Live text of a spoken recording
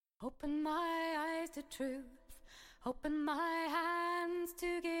Open my eyes to truth, open my hands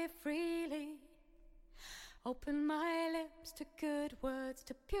to give freely. Open my lips to good words,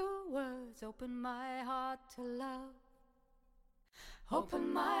 to pure words, open my heart to love.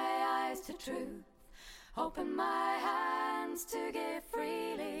 Open my eyes to truth, open my hands to give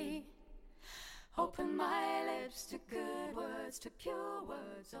freely. Open my lips to good words, to pure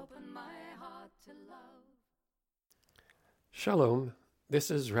words, open my heart to love. Shalom, this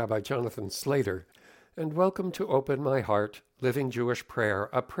is Rabbi Jonathan Slater, and welcome to Open My Heart, Living Jewish Prayer,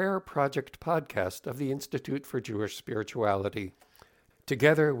 a prayer project podcast of the Institute for Jewish Spirituality.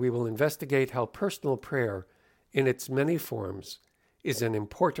 Together, we will investigate how personal prayer, in its many forms, is an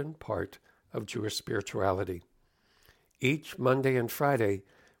important part of Jewish spirituality. Each Monday and Friday,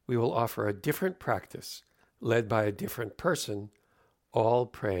 we will offer a different practice, led by a different person, all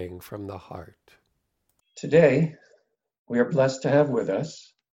praying from the heart. Today, we are blessed to have with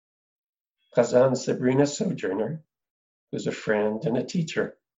us Chazan Sabrina Sojourner, who's a friend and a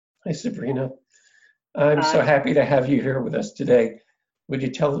teacher. Hi, Sabrina. I'm so happy to have you here with us today. Would you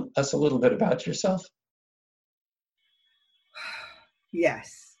tell us a little bit about yourself?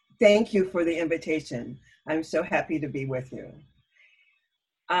 Yes. Thank you for the invitation. I'm so happy to be with you.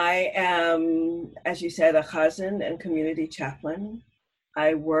 I am, as you said, a chazan and community chaplain.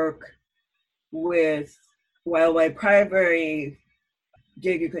 I work with, well, my primary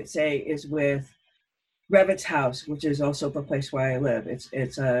gig, you could say, is with Revit's House, which is also the place where I live.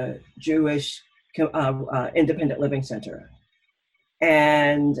 It's a Jewish independent living center.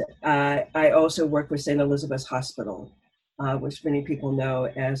 And I also work with St. Elizabeth's Hospital, which many people know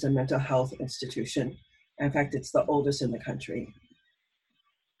as a mental health institution. In fact, it's the oldest in the country.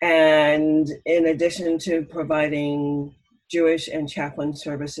 And in addition to providing Jewish and chaplain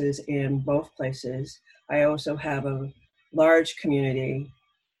services in both places, I also have a large community,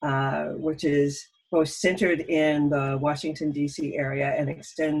 which is both centered in the Washington, D.C. area and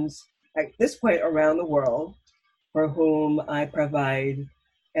extends at this point around the world, for whom I provide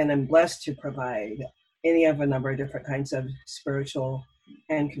and am blessed to provide any of a number of different kinds of spiritual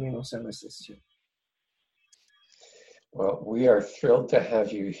and communal services to. Well, we are thrilled to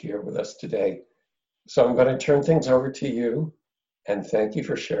have you here with us today. So I'm going to turn things over to you, and thank you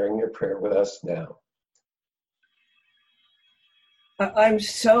for sharing your prayer with us now. I'm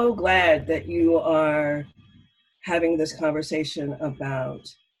so glad that you are having this conversation about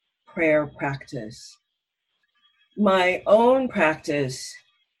prayer practice. My own practice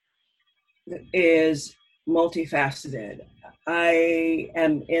is multifaceted. I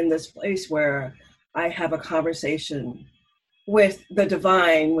am in this place where I have a conversation with the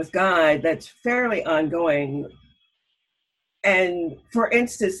divine, with God, that's fairly ongoing. And for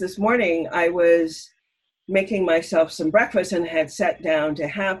instance, this morning I was making myself some breakfast and had sat down to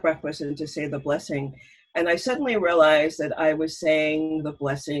have breakfast and to say the blessing. And I suddenly realized that I was saying the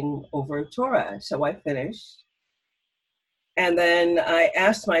blessing over Torah. So I finished. And then I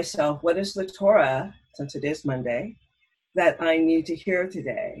asked myself, what is the Torah, since it is Monday, that I need to hear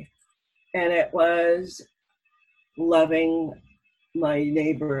today? And it was loving my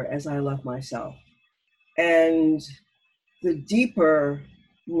neighbor as I love myself. And the deeper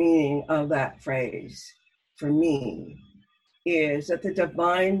meaning of that phrase for me is that the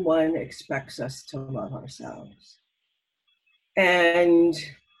Divine One expects us to love ourselves. And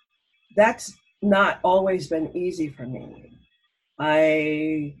that's not always been easy for me.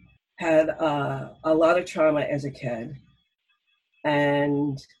 I had a lot of trauma as a kid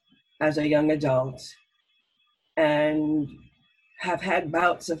and as a young adult, and have had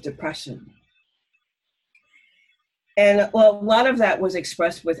bouts of depression. And well, a lot of that was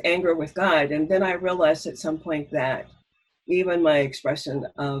expressed with anger with God. And then I realized at some point that even my expression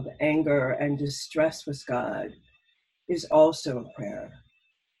of anger and distress with God is also a prayer.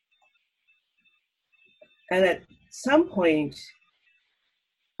 And at some point,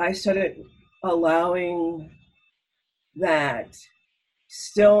 I started allowing that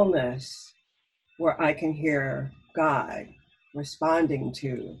stillness where I can hear God responding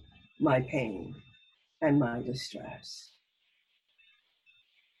to my pain and my distress.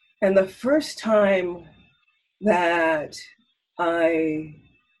 And the first time that I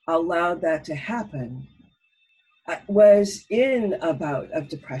allowed that to happen was in a bout of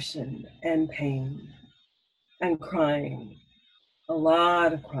depression and pain and crying, a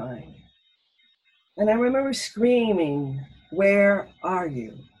lot of crying. And I remember screaming, "Where are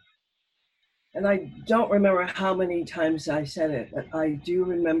you?" And I don't remember how many times I said it, but I do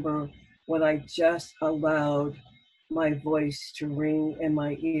remember when I just allowed my voice to ring in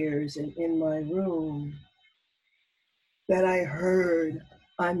my ears and in my room, that I heard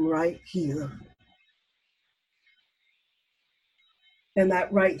I'm right here. And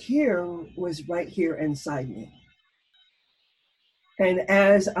that right here was right here inside me. And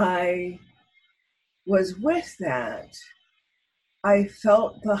as I was with that, I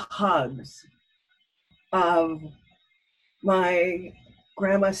felt the hugs of my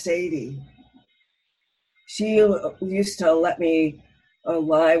grandma Sadie. She used to let me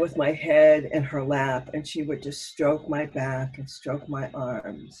lie with my head in her lap, and she would just stroke my back and stroke my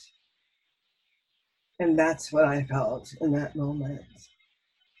arms. And that's what I felt in that moment.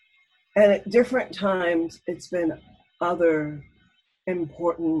 And at different times, it's been other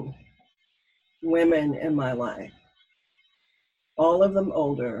important women in my life, all of them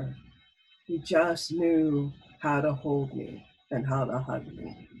older, who just knew how to hold me and how to hug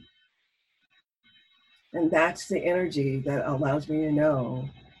me. And that's the energy that allows me to know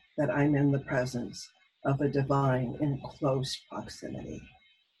that I'm in the presence of the divine in close proximity.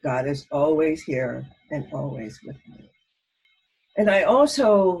 God is always here and always with me. And I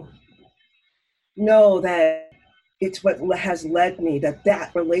also know that it's what has led me,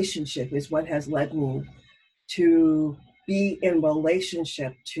 that relationship is what has led me to be in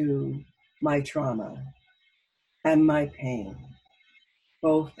relationship to my trauma and my pain,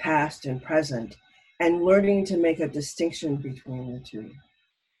 both past and present, and learning to make a distinction between the two.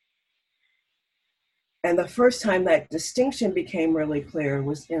 And the first time that distinction became really clear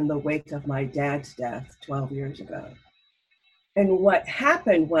was in the wake of my dad's death 12 years ago. And what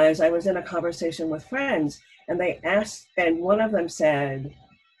happened was I was in a conversation with friends, and they asked, and one of them said,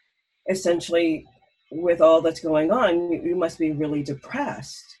 essentially, with all that's going on, you must be really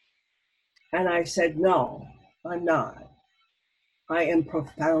depressed. And I said, no, I'm not. I am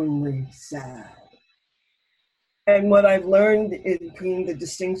profoundly sad. And what I've learned is between the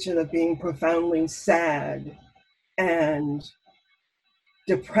distinction of being profoundly sad and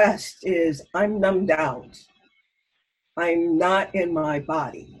depressed is I'm numbed out. I'm not in my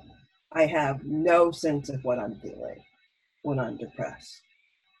body. I have no sense of what I'm feeling when I'm depressed.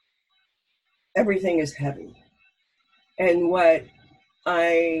 Everything is heavy. And what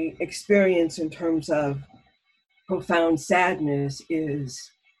I experience in terms of profound sadness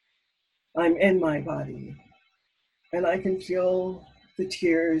is I'm in my body. And I can feel the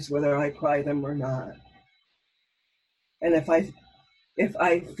tears, whether I cry them or not. And if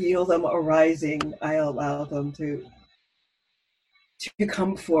I feel them arising, I allow them to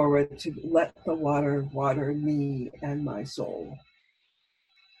come forward, to let the water water me and my soul.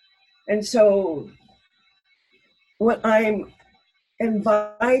 And so what I'm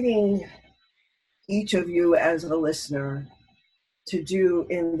inviting each of you as a listener to do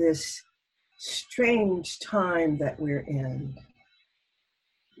in this strange time that we're in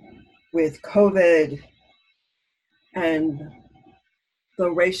with COVID and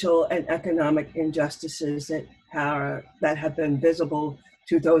the racial and economic injustices that have been visible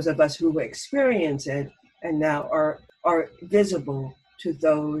to those of us who experience it and now are visible to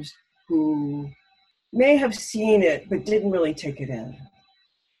those who may have seen it but didn't really take it in.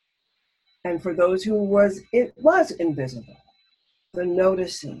 And for those who it was invisible, the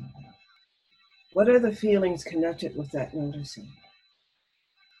noticing. What are the feelings connected with that noticing?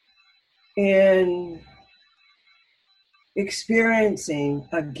 In experiencing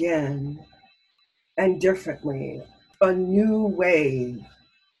again and differently a new wave.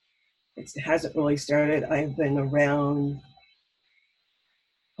 It hasn't really started. I've been around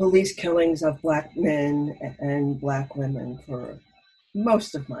police killings of Black men and Black women for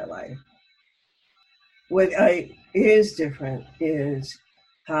most of my life. What is different is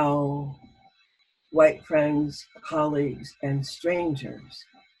how white friends, colleagues, and strangers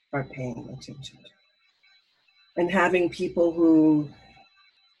are paying attention. And having people who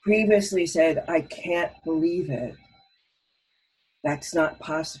previously said, I can't believe it, that's not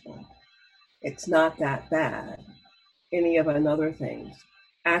possible, it's not that bad, any of another things,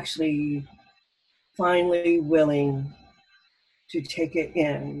 actually finally willing to take it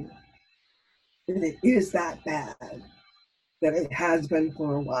in, that it is that bad, that it has been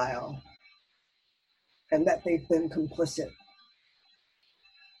for a while, and that they've been complicit.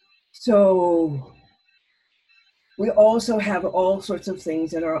 So we also have all sorts of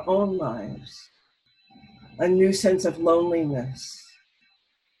things in our own lives, a new sense of loneliness,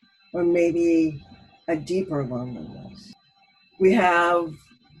 or maybe a deeper loneliness. We have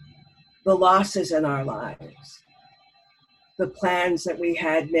the losses in our lives, the plans that we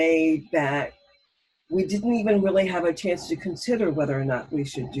had made that we didn't even really have a chance to consider whether or not we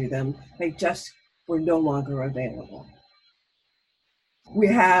should do them. They just were no longer available. We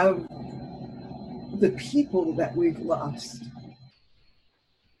have the people that we've lost.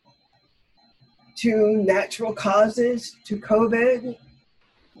 to natural causes, to COVID,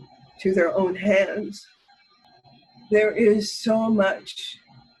 to their own hands. There is so much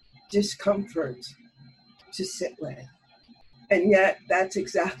discomfort to sit with. And yet that's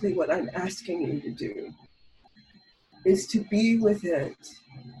exactly what I'm asking you to do, is to be with it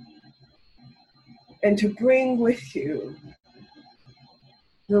and to bring with you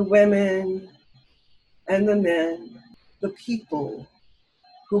the women and the men, the people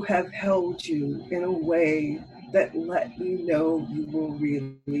who have held you in a way that let you know you were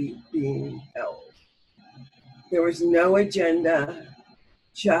really being held. There was no agenda,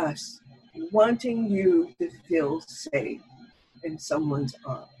 just wanting you to feel safe in someone's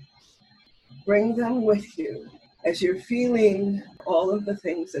arms. Bring them with you as you're feeling all of the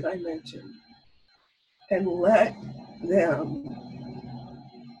things that I mentioned, and let them,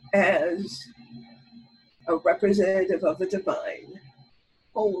 as a representative of the divine,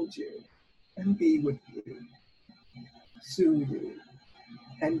 hold you and be with you, soothe you,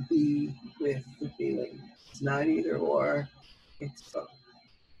 and be with the feeling. It's not either or, it's both.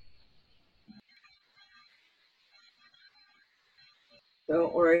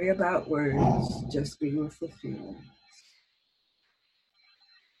 Don't worry about words, just be with the feelings.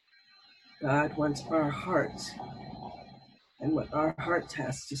 God wants our hearts and what our hearts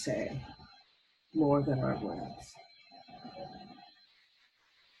has to say more than our words.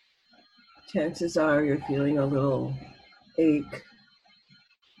 Chances are you're feeling a little ache,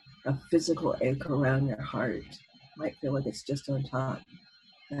 a physical ache around your heart. Might feel like it's just on top.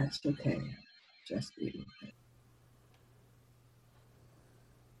 That's okay. Just be with it.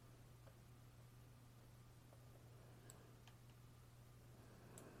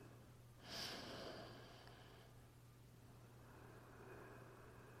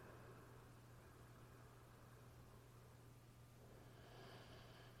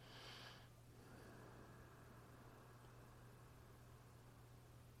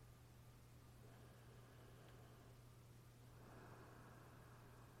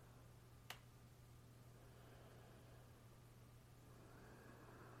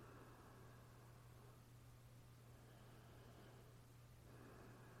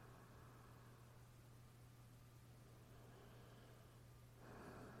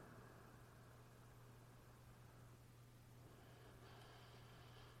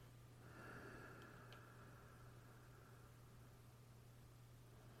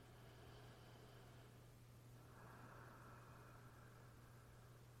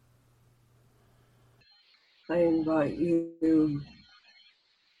 I invite you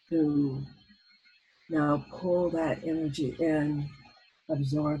to now pull that energy in,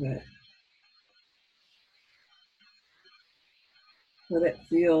 absorb it. Let it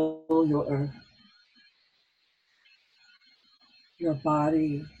feel your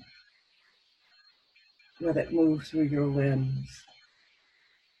body. Let it move through your limbs.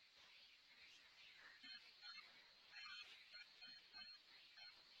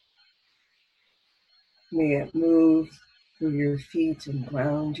 May it move through your feet and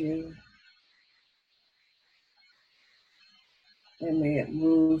ground you. And may it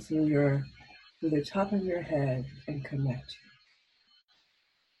move through the top of your head and connect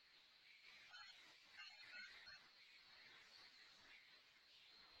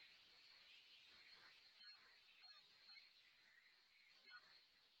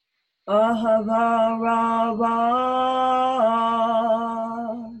you. Ahava Rava,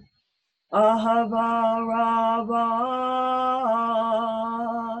 Ahava Rava,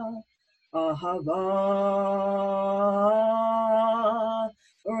 Ahava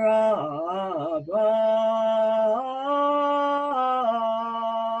Rava,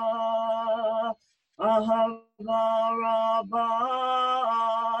 Ahava Rava,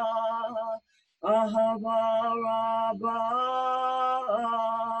 Ahava Rava,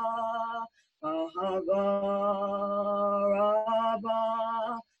 Ahava Rava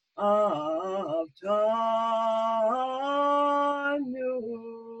Avtanu.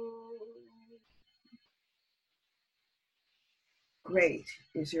 Great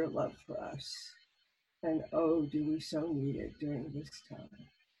is your love for us, and oh, do we so need it during this time.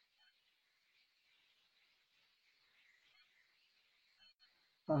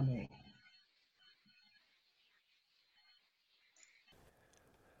 Amen.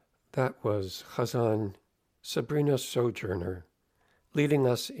 That was Chazan Sabrina Sojourner leading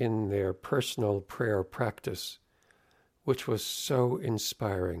us in their personal prayer practice, which was so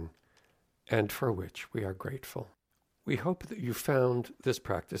inspiring and for which we are grateful. We hope that you found this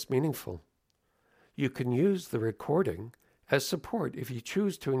practice meaningful. You can use the recording as support if you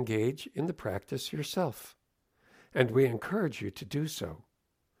choose to engage in the practice yourself, and we encourage you to do so.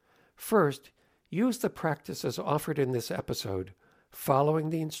 First, Use the practices offered in this episode, following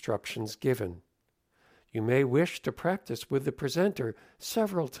the instructions given. You may wish to practice with the presenter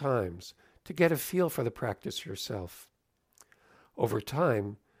several times to get a feel for the practice yourself. Over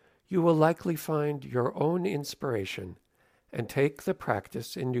time, you will likely find your own inspiration and take the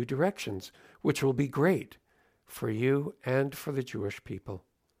practice in new directions, which will be great for you and for the Jewish people.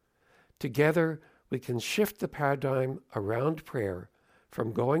 Together, we can shift the paradigm around prayer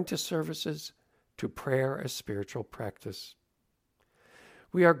from going to services to prayer as spiritual practice.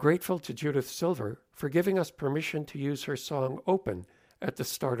 We are grateful to Judith Silver for giving us permission to use her song Open at the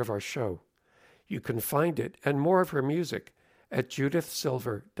start of our show. You can find it and more of her music at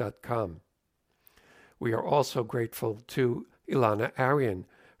judithsilver.com. We are also grateful to Ilana Arian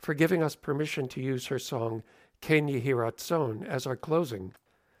for giving us permission to use her song Ken Yehi Ratzon as our closing.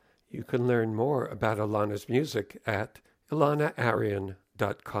 You can learn more about Ilana's music at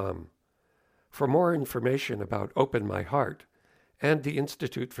ilanaarian.com. For more information about Open My Heart and the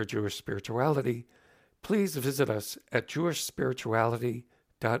Institute for Jewish Spirituality, please visit us at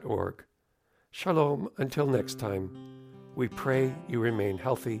jewishspirituality.org. Shalom until next time. We pray you remain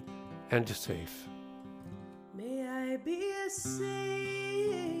healthy and safe. May I be safe.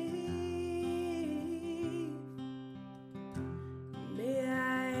 May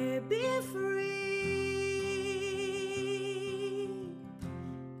I be free.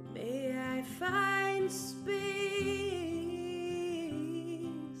 May I find space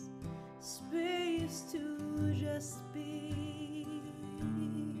to just be.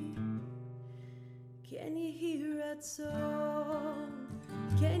 Can you hear that song?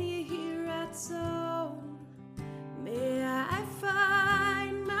 Can you